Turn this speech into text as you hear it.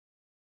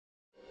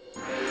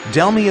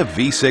DELMIA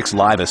V6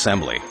 LIVE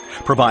Assembly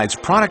provides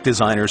product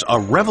designers a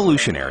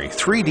revolutionary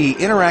 3D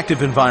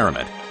interactive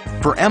environment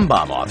for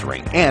MBOM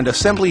authoring and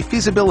assembly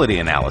feasibility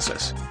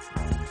analysis.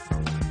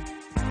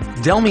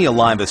 DELMIA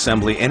LIVE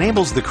Assembly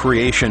enables the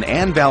creation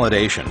and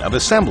validation of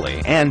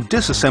assembly and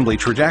disassembly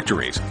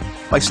trajectories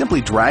by simply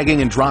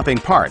dragging and dropping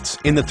parts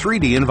in the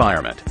 3D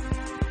environment.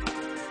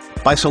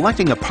 By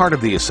selecting a part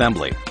of the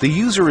assembly, the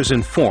user is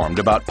informed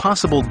about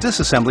possible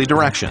disassembly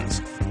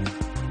directions.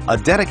 A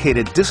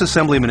dedicated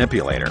disassembly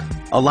manipulator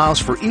allows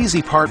for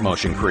easy part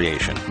motion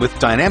creation with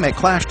dynamic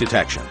clash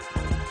detection.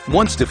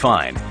 Once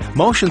defined,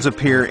 motions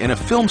appear in a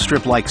film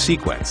strip-like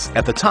sequence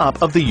at the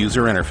top of the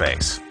user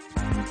interface.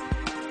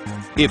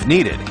 If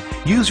needed,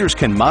 users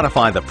can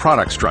modify the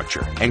product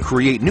structure and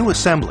create new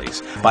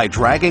assemblies by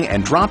dragging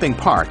and dropping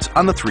parts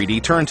on the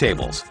 3D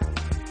turntables.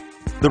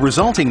 The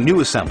resulting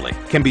new assembly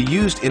can be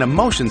used in a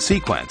motion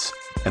sequence,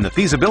 and the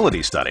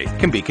feasibility study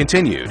can be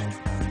continued.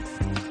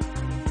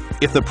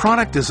 If the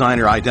product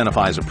designer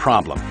identifies a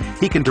problem,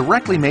 he can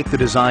directly make the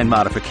design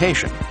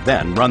modification,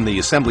 then run the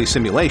assembly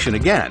simulation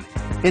again,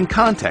 in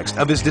context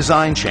of his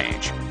design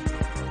change.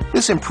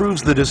 This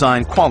improves the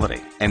design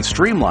quality and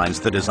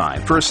streamlines the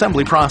design for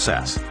assembly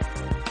process.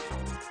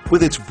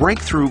 With its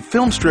breakthrough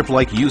film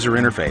strip-like user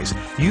interface,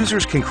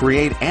 users can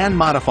create and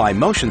modify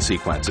motion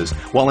sequences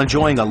while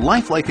enjoying a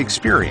lifelike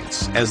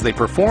experience as they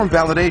perform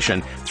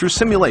validation through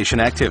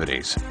simulation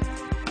activities.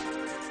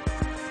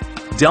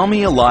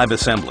 DELMIA Live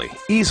Assembly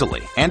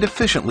easily and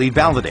efficiently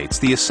validates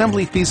the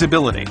assembly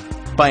feasibility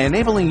by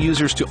enabling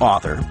users to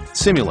author,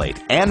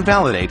 simulate, and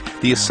validate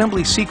the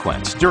assembly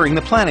sequence during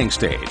the planning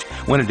stage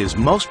when it is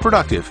most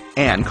productive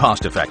and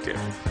cost-effective.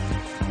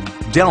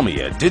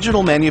 DELMIA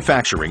Digital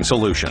Manufacturing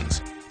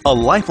Solutions, a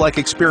lifelike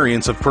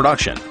experience of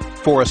production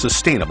for a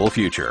sustainable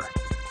future.